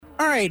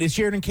All right, it's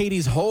Jared and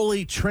Katie's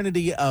Holy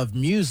Trinity of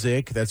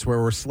Music. That's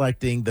where we're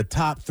selecting the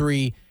top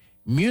 3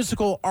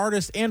 musical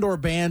artists and or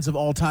bands of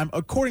all time,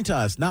 according to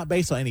us, not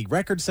based on any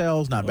record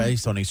sales, not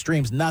based on any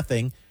streams,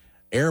 nothing,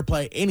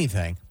 airplay,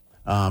 anything.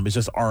 It's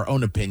just our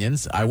own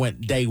opinions. I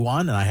went day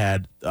one, and I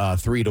had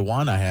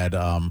 3-1. I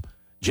had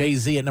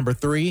Jay-Z at number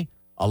 3.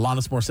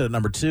 Alanis Morissette at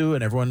number 2,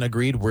 and everyone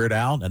agreed Weird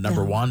Al at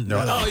number 1. They're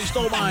like, oh, you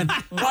stole mine.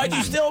 Why'd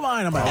you steal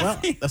mine? I'm like, well,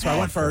 that's why I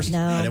went first.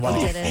 No, I didn't want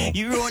to didn't.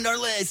 You ruined our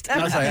list.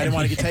 I was like, I didn't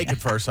want to get taken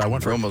first, so I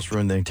went We first. almost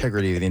ruined the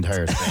integrity of the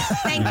entire thing.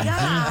 Thank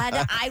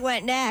God I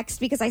went next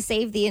because I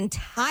saved the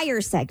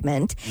entire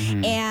segment.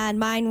 And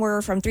mine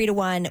were from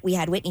 3-1. We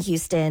had Whitney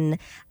Houston,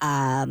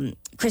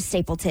 Chris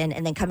Stapleton,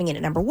 and then coming in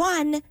at number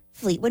 1,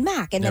 Fleetwood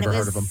Mac. And Never then it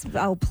heard was, of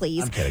 'em. oh,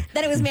 please. I'm kidding.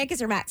 Then it was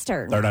Marcus or Matt's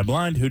turn. Third Eye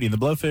Blind, Hootie and the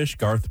Blowfish,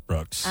 Garth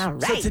Brooks. All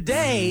right. So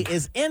today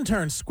is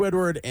intern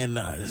Squidward, and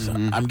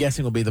I'm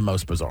guessing will be the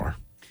most bizarre.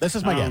 This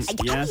is my guess. I'm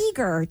Yes.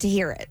 eager to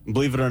hear it.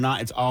 Believe it or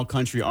not, it's all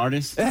country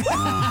artists.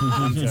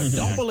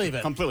 Don't believe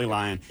it. Completely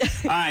lying.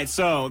 All right,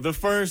 so the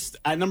first,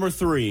 at number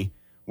 3,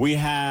 we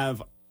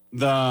have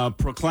the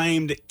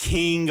proclaimed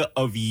king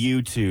of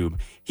YouTube.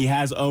 He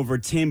has over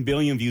 10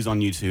 billion views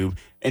on YouTube.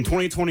 In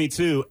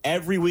 2022,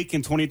 every week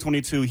in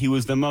 2022, he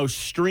was the most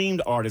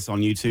streamed artist on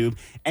YouTube.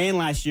 And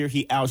last year,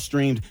 he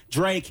outstreamed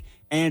Drake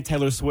and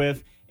Taylor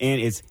Swift, and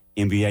it's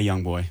NBA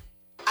YoungBoy.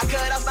 I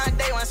cut off my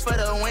day ones for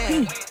the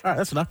win. All right,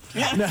 that's enough.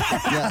 Yeah,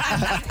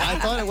 I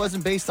thought it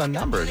wasn't based on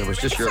numbers. It was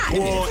just your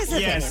opinion. Well, His yeah,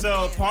 opinion.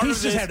 so part He's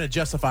of just this... having to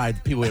justify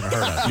people we haven't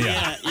heard of.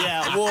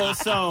 Yeah. Well,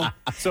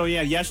 so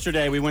yeah,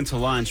 yesterday we went to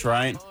lunch,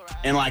 right?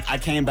 And like I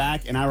came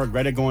back and I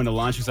regretted going to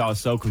lunch because I was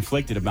so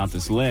conflicted about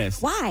this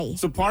list. Why?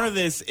 So part of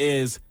this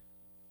is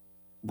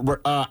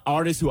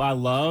artists who I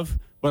love,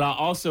 but I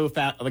also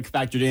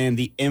factored in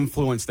the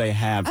influence they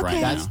have right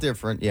now. That's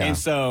different, yeah. And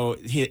so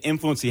the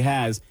influence he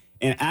has,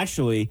 and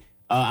actually,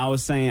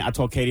 I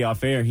told Katie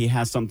off air, he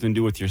has something to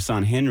do with your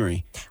son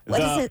Henry.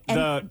 What is it?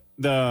 The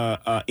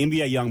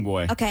NBA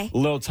YoungBoy. Okay.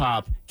 Lil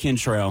Top,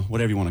 Kentrail,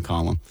 whatever you want to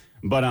call him.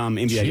 But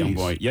NBA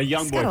YoungBoy. Yeah, It's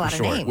got a YoungBoy lot for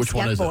of short. names. Which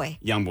one Young is boy.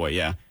 it? YoungBoy,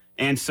 yeah.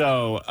 And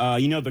so,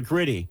 the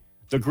Gritty.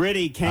 The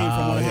Gritty came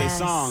from one of his yes.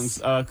 songs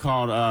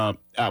called,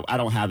 I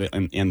don't have it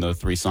in the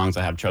 3 songs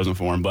I have chosen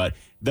for him, but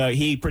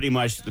he pretty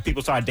much, the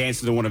people started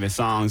dancing to one of his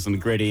songs on the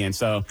Gritty. And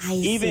so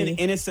even see.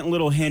 innocent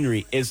little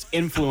Henry is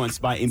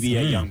influenced by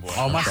NBA YoungBoy.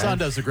 Oh, my son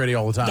does the gritty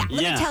all the time.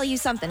 Let me tell you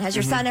something. Has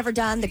your son ever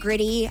done the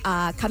gritty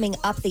coming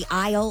up the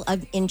aisle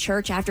in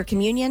church after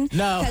communion?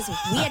 No. Because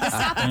we had to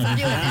stop him from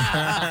doing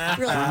that.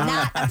 Really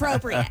not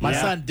appropriate. My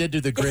son did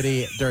do the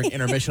gritty during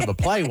intermission of a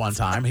play one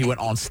time. He went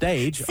on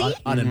stage,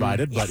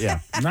 uninvited, but yeah.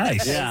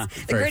 Nice. Yeah.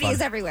 The Very gritty fun.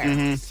 is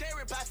everywhere.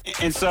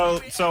 And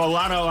so a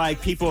lot of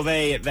like people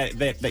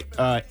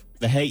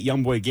the hate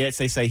YoungBoy gets,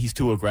 they say he's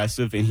too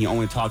aggressive and he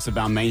only talks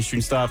about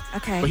mainstream stuff.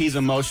 Okay. But he's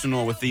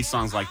emotional with these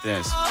songs like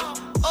this.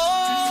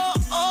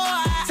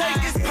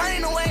 Take this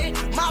pain away,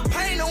 my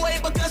pain away,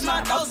 because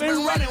my dog's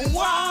been running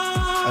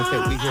wild. Okay,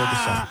 we hear the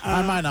song.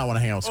 I might not want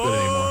to hang out with Squid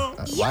anymore.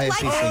 You Why is like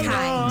he that singing it?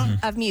 kind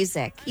of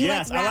music. You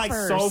Yes, like I like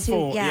rappers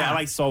soulful. who- I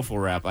like soulful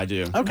rap. I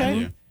do. Okay. I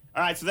do.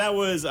 All right, so that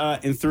was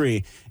in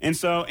 3. And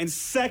so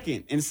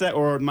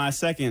my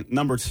second,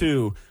 number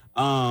 2,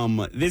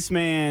 this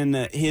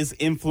man, his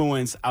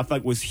influence, I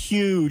thought, was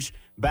huge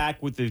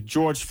back with the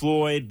George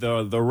Floyd,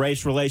 the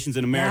race relations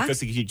in America. Yeah.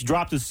 So he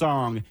dropped a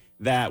song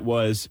that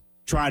was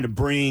trying to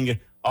bring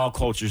all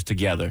cultures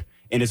together,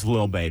 and it's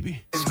Lil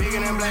Baby. It's bigger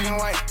than black and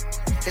white.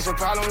 It's a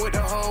problem with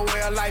the whole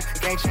way of life.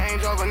 It can't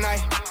change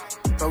overnight.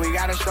 But we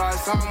gotta start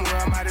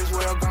somewhere. Might as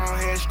well go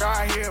ahead,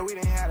 start here. We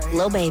didn't have a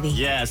Lil Baby.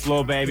 Yes,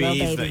 Lil Baby. Lil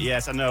He's Baby.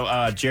 yes, I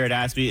know. Jared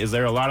asked me, is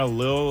there a lot of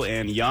Lil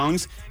and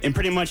Youngs? And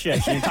pretty much,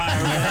 yes, the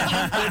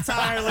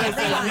entire list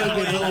is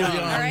Lil and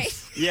Young. All right.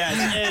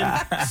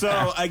 Yes, and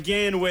so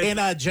again with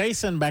And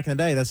Jason, back in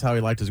the day, that's how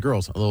he liked his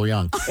girls, a little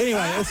young. Anyway,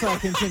 let's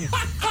continue.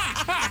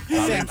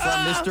 Coming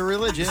from Mr.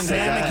 Religion.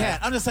 Sam and Cat.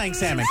 I'm just saying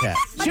Sam and Cat.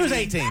 She was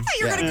 18. I thought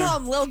you were going to call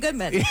him Lil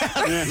Goodman.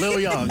 Lil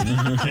Young.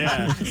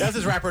 yeah. That's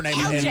his rapper name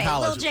in LJ,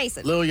 college. Lil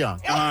Jason. Lil Young.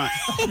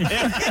 And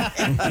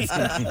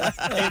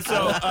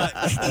so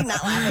He's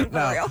not laughing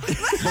for real.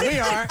 But we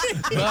are.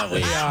 But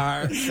we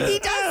are. He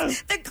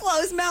does the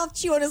closed mouth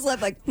chew on his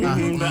lip like, the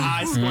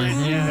eye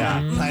squint. Yeah,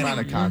 I'm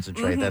trying to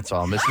concentrate, that's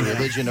all. Mr.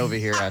 Religion over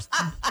here asked.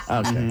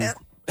 Okay.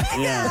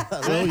 Yeah.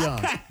 Lil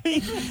Young.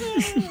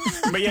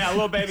 But yeah,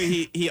 Lil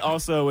Baby, he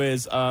also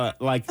is I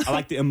like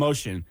the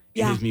emotion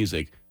in his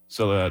music.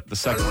 So the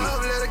second one.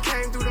 love letter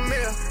came through the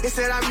mail. It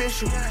said I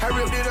miss you. I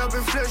ripped it up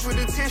and flushed with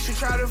the tissue.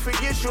 Try to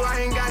forget you. I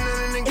ain't got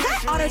nothing is against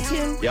that you.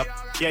 auto-tune? Yep.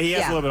 Yeah, he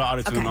has Yeah. a little bit of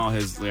auto-tune in Okay. all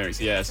his lyrics,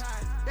 yes.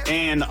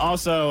 And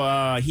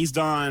also, he's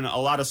done a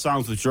lot of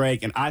songs with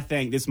Drake, and I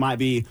think this might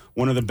be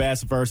one of the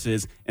best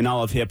verses in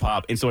all of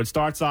hip-hop. And so it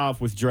starts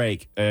off with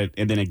Drake, and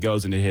then it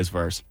goes into his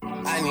verse.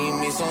 I need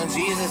me some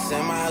Jesus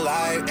in my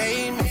life.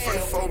 Amen. I'm from the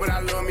four, but I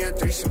love me a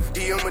threesome.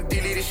 DM a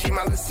dilly, this shit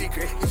my little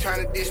secret. You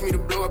trying to dish me to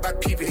blow up by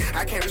peeping.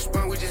 I can't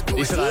respond, we just do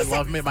He it. said, I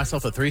love me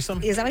myself a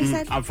threesome? Is that what he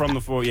said? I'm from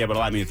the four, yeah, but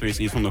I like me a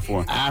threesome. He's from the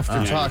four.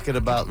 After talking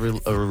about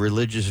a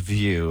religious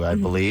view, I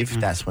believe,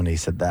 that's when he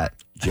said that.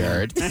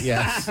 Jared.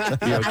 Yes. You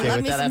okay love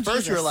with me that? some At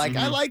first, you were Jesus. like,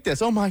 I like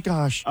this. Oh, my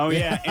gosh. Oh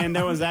yeah, and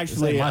there was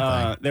actually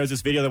there was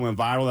this video that went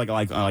viral,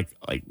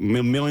 like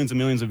millions and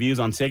millions of views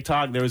on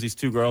TikTok. There was these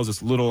two girls,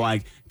 this little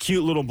like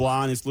cute little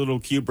blonde, this little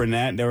cute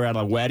brunette. They were at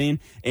a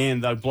wedding,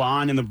 and the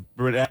blonde and the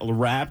brunette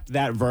rapped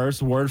that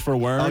verse word for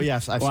word. Oh,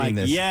 yes, I've seen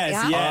this.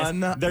 Yes, Yeah.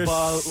 yes, they're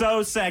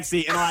so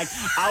sexy, and like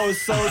I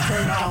was so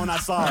turned on when I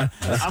saw it.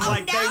 I'm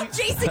like, Now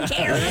Jason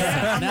cares.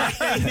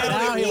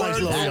 Now he likes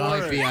Lil That Jon.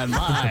 might be on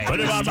mine. Put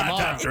it on my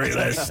top 3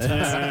 list.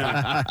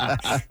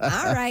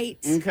 All right.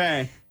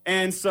 okay.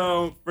 And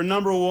so for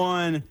number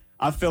one,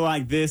 I feel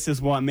like this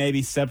is what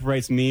maybe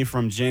separates me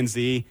from Gen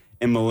Z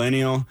and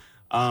millennial.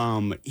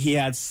 He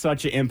had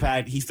such an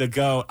impact. He's the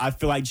GOAT. I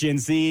feel like Gen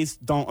Zs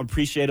don't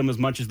appreciate him as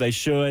much as they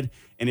should,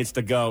 and it's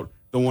the GOAT,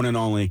 the one and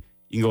only.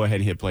 You can go ahead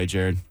and hit play,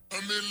 Jared.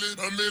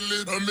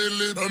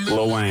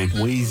 Lil Wayne.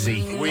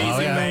 Wheezy.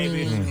 Wheezy,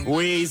 baby.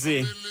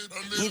 Wheezy.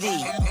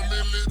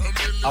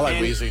 I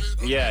like Wheezy.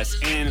 Yes.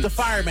 And The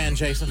fireman,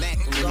 Jason.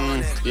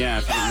 yeah,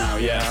 if you don't know,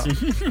 yes.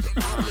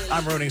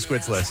 I'm ruining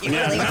Squid's list.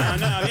 Yeah,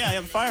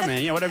 yeah,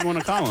 fireman, yeah, whatever you want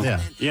to call him.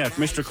 Yeah.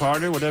 Mr.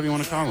 Carter, whatever you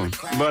want to call him.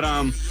 But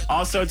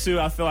also too,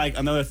 I feel like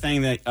another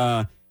thing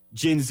that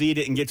Gen Z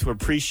didn't get to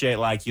appreciate,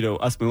 like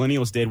us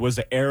millennials did, was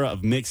the era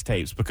of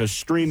mixtapes, because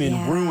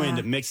streaming ruined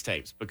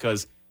mixtapes,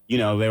 because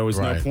there was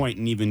no point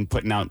in even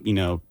putting out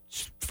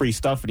free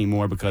stuff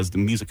anymore because the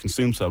music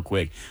consumed so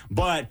quick.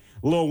 But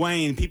Lil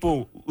Wayne,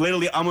 people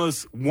literally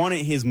almost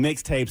wanted his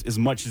mixtapes as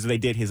much as they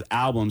did his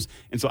albums.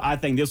 And so I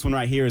think this one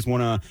right here is one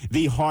of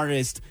the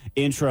hardest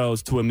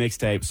intros to a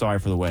mixtape. Sorry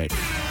for the wait.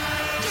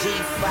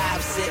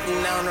 G5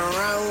 sitting on the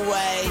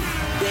runway.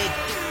 Big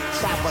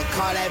chopper,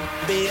 call that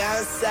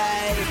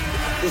Beyonce.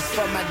 This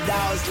for my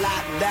dogs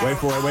locked down. Wait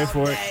for it, wait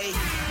for it.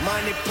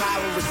 Money,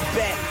 power,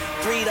 respect.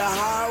 3 the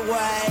hard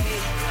way.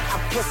 I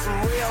put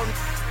some real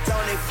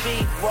on their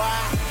feet, boy.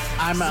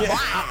 I'm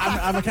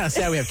kind of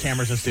sad we have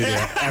cameras in studio.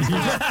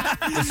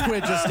 The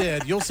Squid just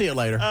did. You'll see it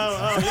later. If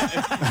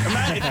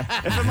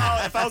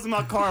I was in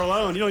my car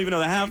alone, you don't even know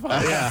the half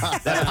part. Yeah,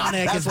 that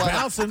Pontiac is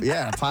bouncing.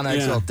 Yeah,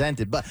 Pontiac's all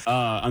dented. But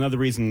Another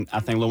reason I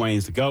think Lil Wayne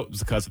is the GOAT is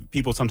because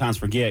people sometimes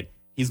forget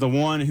he's the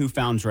one who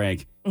found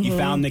Drake. He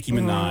found Nicki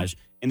Minaj.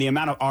 And the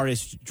amount of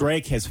artists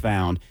Drake has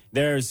found,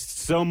 there's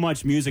so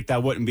much music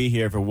that wouldn't be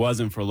here if it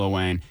wasn't for Lil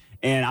Wayne.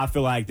 And I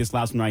feel like this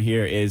last one right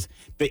here is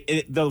the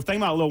thing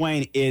about Lil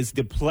Wayne is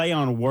the play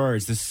on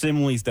words, the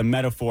similes, the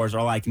metaphors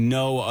are like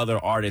no other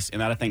artist.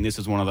 And I think this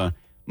is one of the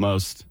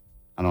most,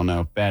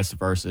 best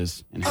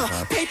verses in hip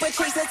hop. Paper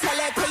chaser, tell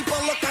that paper,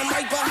 look, I'm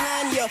right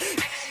behind you.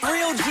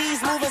 Real G's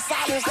moving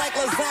silence like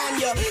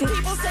lasagna.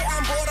 People say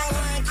I'm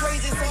borderline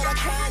crazy, sort of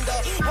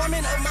kinda.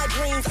 Woman of my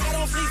dreams, I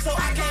don't sleep so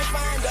I can't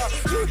find her.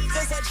 You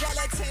just a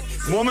gelatin.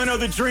 Woman of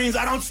the dreams,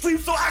 I don't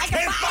sleep so I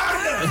can't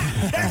find her.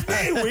 That's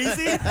me,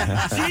 Weezy.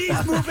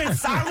 G's moving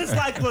silence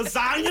like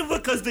lasagna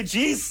because the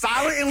G's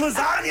silent in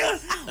lasagna?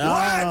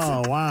 What?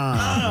 Oh,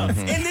 wow.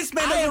 And this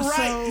man doesn't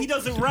write. He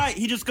doesn't write.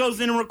 He just goes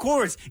in and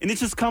records, and it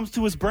just comes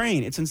to his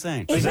brain. It's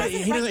insane. It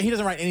He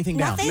doesn't write anything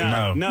down. Nothing?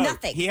 No.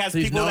 Nothing. He has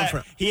He's people known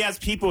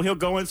he'll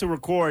go into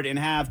record and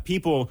have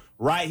people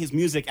write his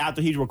music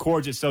after he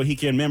records it so he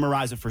can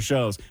memorize it for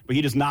shows, but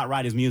he does not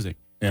write his music.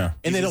 Yeah.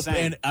 And He's they don't.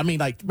 insane.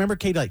 And remember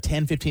Katie,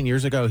 10, 15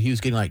 years ago, he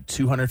was getting like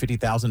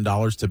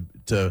 $250,000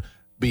 to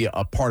be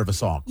a part of a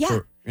song. Yeah.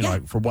 For,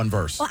 for one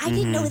verse. Well, I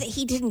didn't know that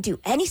he didn't do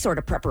any sort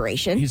of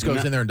preparation. He just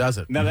goes in there and does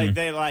it. Now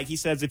they like he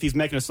says if he's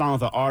making a song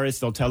with an artist,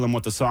 they'll tell him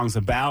what the song's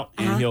about,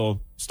 and he'll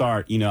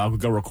start. I would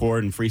go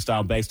record and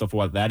freestyle based off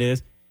what that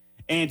is.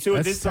 And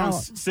That's this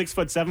song's 6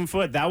 foot, 7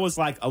 foot. That was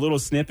like a little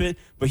snippet,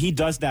 but he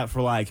does that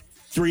for like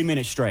 3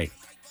 minutes straight.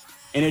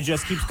 And it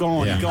just keeps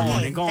going and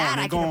going and going That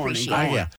I and can going and appreciate. going. Yeah.